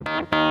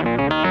Hello.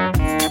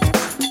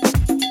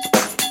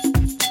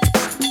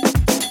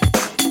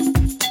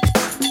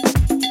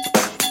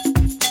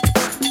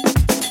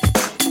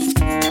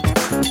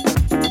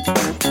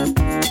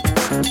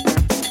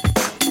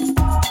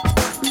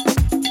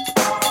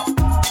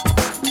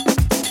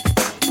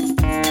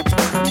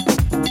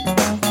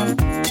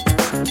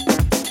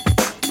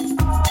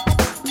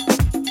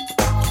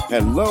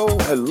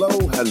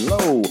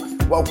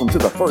 Welcome to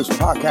the first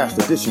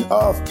podcast edition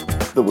of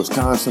the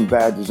Wisconsin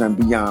Badgers and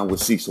Beyond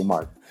with Cecil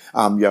Martin.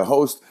 I'm your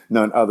host,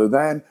 none other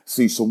than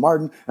Cecil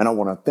Martin, and I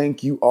want to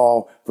thank you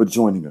all for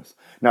joining us.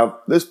 Now,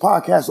 this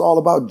podcast is all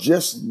about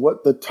just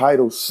what the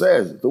title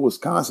says, the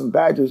Wisconsin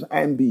Badgers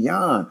and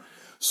Beyond.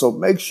 So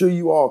make sure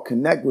you all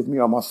connect with me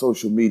on my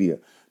social media,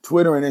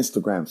 Twitter and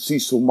Instagram,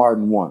 Cecil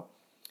Martin 1.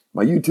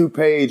 My YouTube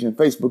page and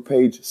Facebook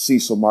page,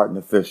 Cecil Martin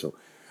Official.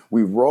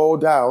 We've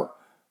rolled out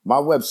my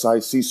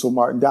website,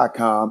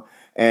 cecilmartin.com.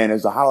 And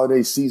as the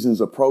holiday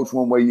seasons approach,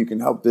 one way you can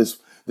help this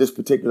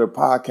particular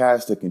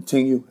podcast to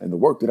continue and the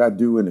work that I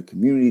do in the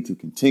community to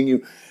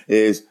continue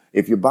is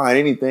if you're buying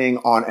anything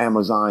on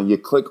Amazon, you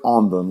click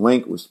on the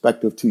link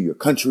respective to your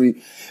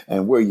country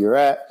and where you're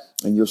at,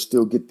 and you'll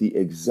still get the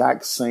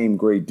exact same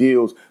great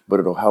deals, but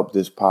it'll help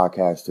this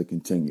podcast to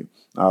continue.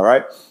 All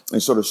right.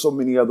 And so there's so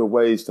many other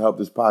ways to help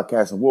this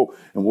podcast, and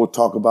we'll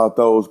talk about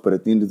those. But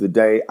at the end of the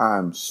day,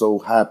 I'm so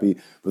happy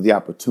for the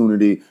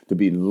opportunity to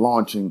be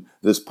launching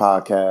this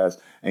podcast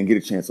and get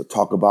a chance to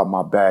talk about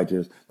my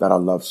Badgers that I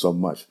love so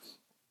much.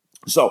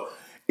 So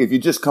if you're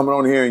just coming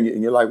on here and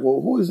you're like,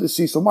 well, who is this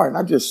Cecil Martin?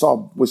 I just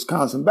saw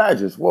Wisconsin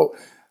Badgers. Well,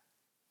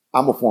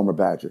 I'm a former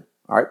Badger.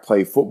 All right.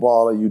 Played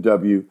football at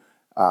UW.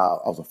 I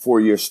was a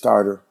 4-year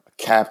starter, a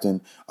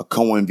captain, a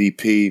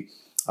co-MVP.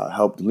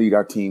 Helped lead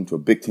our team to a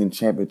Big Ten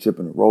championship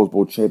and a Rose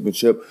Bowl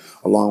championship,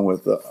 along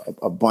with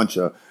a bunch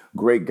of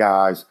great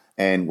guys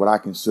and what I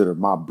consider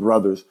my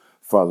brothers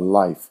for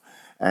life.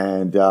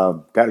 And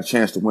got a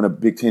chance to win a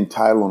Big Ten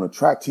title on the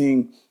track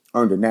team,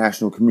 earned a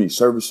National Community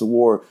Service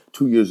Award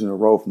 2 years in a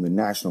row from the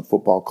National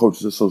Football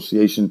Coaches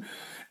Association.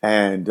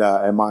 And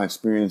my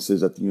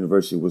experiences at the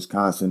University of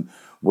Wisconsin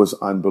was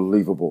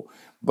unbelievable.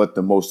 But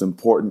the most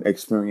important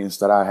experience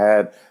that I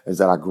had is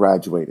that I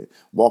graduated,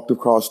 walked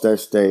across that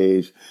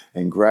stage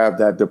and grabbed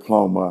that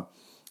diploma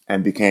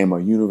and became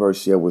a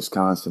University of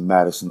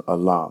Wisconsin-Madison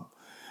alum.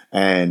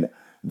 And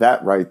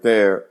that right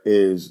there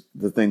is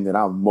the thing that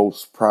I'm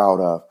most proud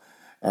of.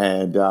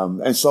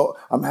 And so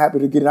I'm happy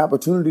to get an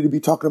opportunity to be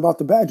talking about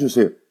the Badgers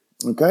here.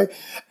 Okay.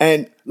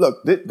 And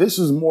look, this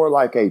is more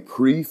like a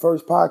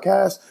pre-first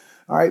podcast.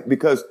 All right.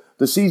 Because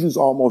the season's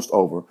almost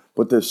over,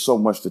 but there's so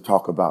much to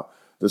talk about.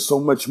 There's so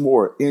much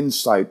more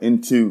insight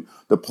into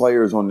the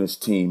players on this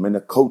team and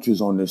the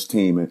coaches on this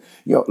team. And,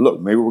 look,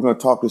 maybe we're going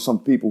to talk to some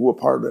people who are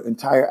part of the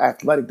entire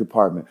athletic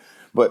department.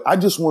 But I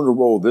just wanted to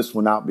roll this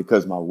one out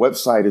because my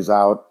website is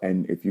out.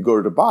 And if you go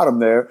to the bottom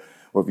there,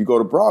 or if you go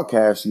to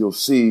broadcast, you'll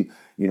see,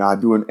 I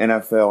do an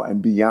NFL and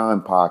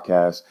Beyond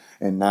podcast.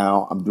 And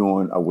now I'm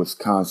doing a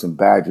Wisconsin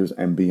Badgers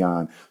and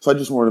Beyond. So I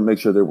just wanted to make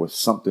sure there was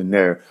something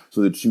there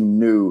so that you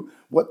knew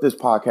what this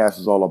podcast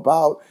is all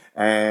about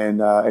and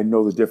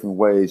know the different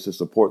ways to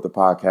support the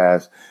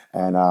podcast.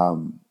 And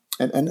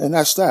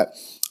that's that.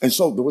 And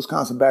so the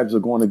Wisconsin Badgers are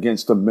going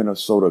against the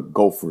Minnesota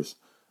Gophers.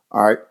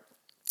 All right.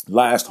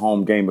 Last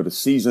home game of the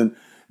season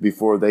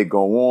before they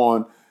go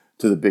on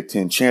to the Big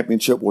Ten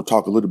championship. We'll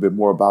talk a little bit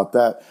more about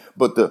that.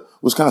 But the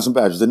Wisconsin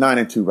Badgers, they're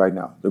 9-2 right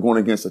now. They're going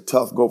against a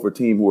tough Gopher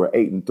team who are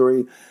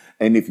 8-3.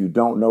 And if you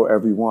don't know,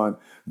 everyone,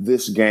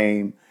 this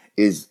game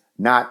is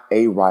not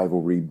a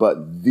rivalry,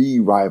 but the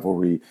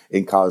rivalry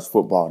in college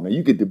football. Now,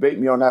 you can debate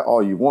me on that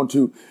all you want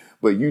to,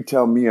 but you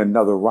tell me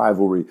another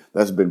rivalry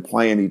that's been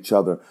playing each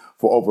other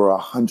for over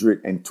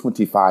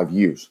 125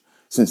 years,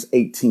 since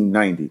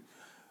 1890.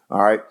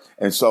 All right.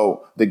 And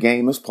so the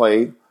game is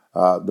played,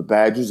 the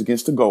Badgers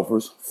against the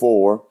Gophers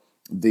for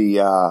the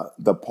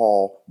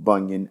Paul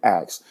Bunyan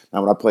Axe.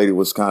 Now, when I played at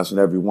Wisconsin,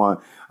 everyone,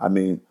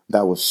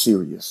 that was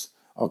serious.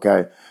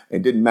 Okay.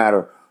 It didn't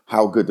matter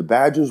how good the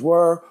Badgers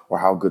were or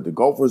how good the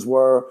Gophers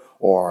were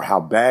or how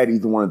bad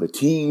either one of the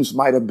teams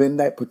might have been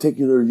that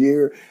particular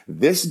year.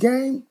 This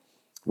game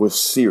was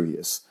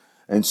serious.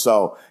 And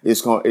so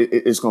it's going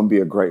to be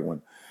a great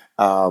one.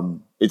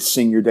 It's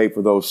senior day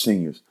for those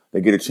seniors.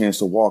 They get a chance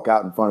to walk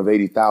out in front of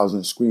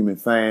 80,000 screaming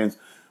fans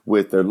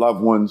with their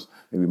loved ones,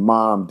 maybe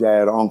mom,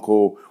 dad,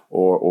 uncle,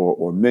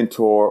 or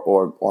mentor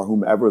or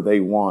whomever they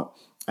want.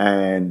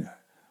 And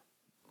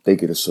they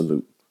get a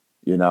salute,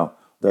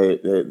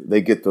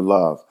 they get the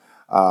love.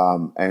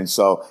 And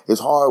so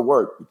it's hard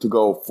work to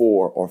go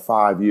 4 or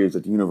 5 years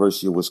at the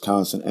University of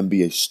Wisconsin and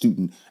be a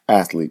student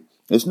athlete.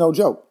 It's no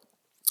joke.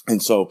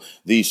 And so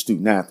these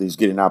student athletes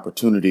get an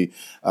opportunity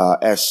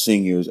as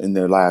seniors in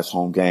their last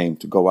home game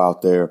to go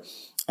out there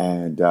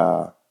and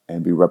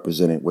be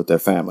represented with their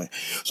family.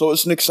 So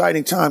it's an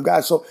exciting time,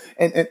 guys. So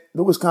and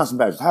the Wisconsin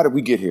Badgers, how did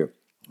we get here?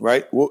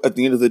 Right? Well, at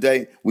the end of the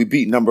day, we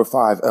beat number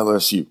 5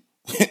 LSU.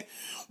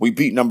 We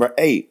beat number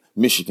 8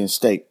 Michigan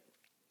State.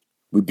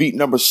 We beat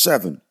number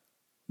 7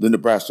 the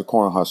Nebraska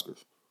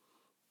Cornhuskers.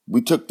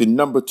 We took the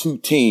number 2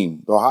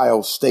 team, the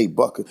Ohio State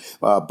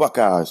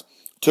Buckeyes,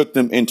 took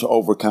them into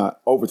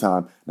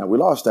overtime. Now, we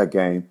lost that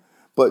game,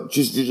 but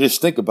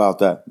just think about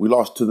that. We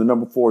lost to the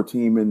number 4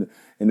 team in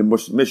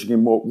the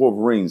Michigan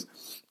Wolverines.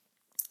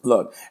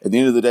 Look, at the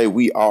end of the day,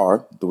 we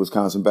are, the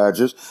Wisconsin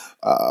Badgers,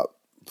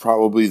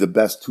 probably the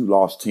best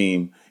 2-loss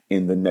team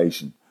in the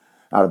nation.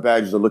 Now, the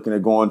Badgers are looking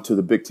at going to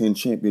the Big Ten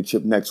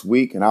Championship next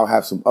week, and I'll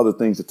have some other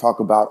things to talk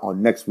about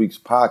on next week's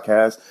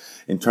podcast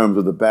in terms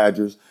of the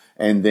Badgers.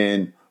 And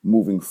then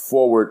moving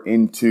forward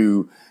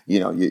into,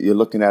 you're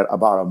looking at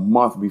about a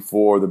month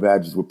before the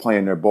Badgers were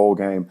playing their bowl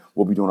game.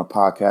 We'll be doing a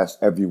podcast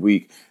every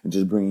week and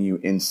just bringing you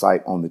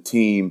insight on the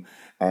team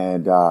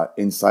and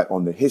insight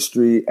on the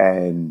history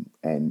and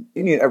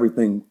any and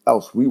everything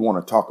else we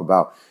want to talk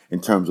about in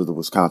terms of the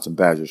Wisconsin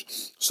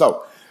Badgers.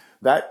 So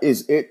that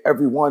is it,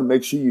 everyone.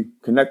 Make sure you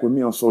connect with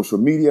me on social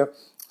media.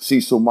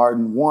 Cecil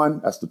Martin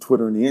 1, that's the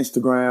Twitter and the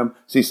Instagram.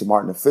 Cecil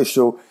Martin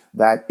Official,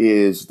 that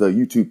is the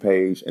YouTube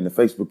page and the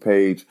Facebook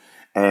page.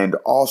 And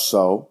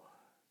also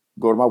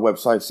go to my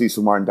website,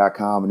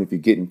 cecilmartin.com. And if you're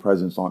getting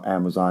presents on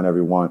Amazon,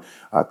 everyone,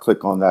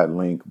 click on that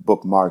link,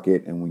 bookmark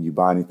it. And when you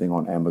buy anything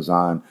on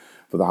Amazon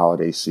for the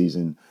holiday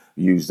season,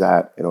 use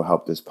that. It'll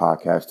help this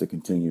podcast to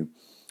continue.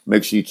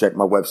 Make sure you check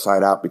my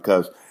website out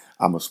because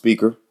I'm a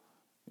speaker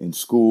in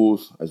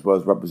schools as well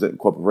as representing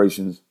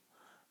corporations.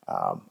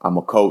 I'm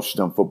a coach,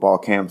 done football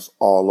camps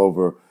all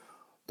over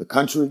the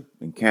country,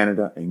 in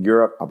Canada and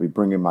Europe. I'll be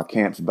bringing my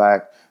camps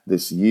back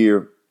this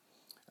year.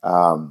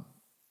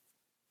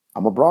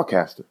 I'm a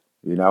broadcaster,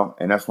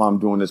 and that's why I'm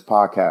doing this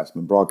podcast. I've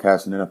been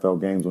broadcasting NFL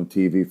games on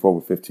TV for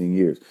over 15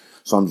 years.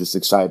 So I'm just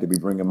excited to be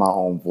bringing my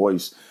own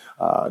voice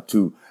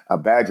to a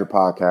Badger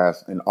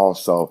podcast and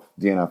also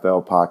the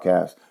NFL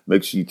podcast.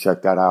 Make sure you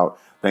check that out.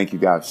 Thank you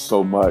guys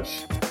so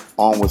much.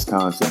 On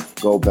Wisconsin,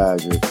 go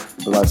Badgers,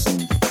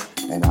 blessings,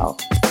 and I'll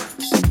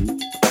see you,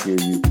 hear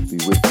you, be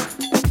with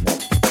you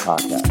next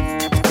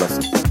podcast.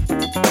 Blessings.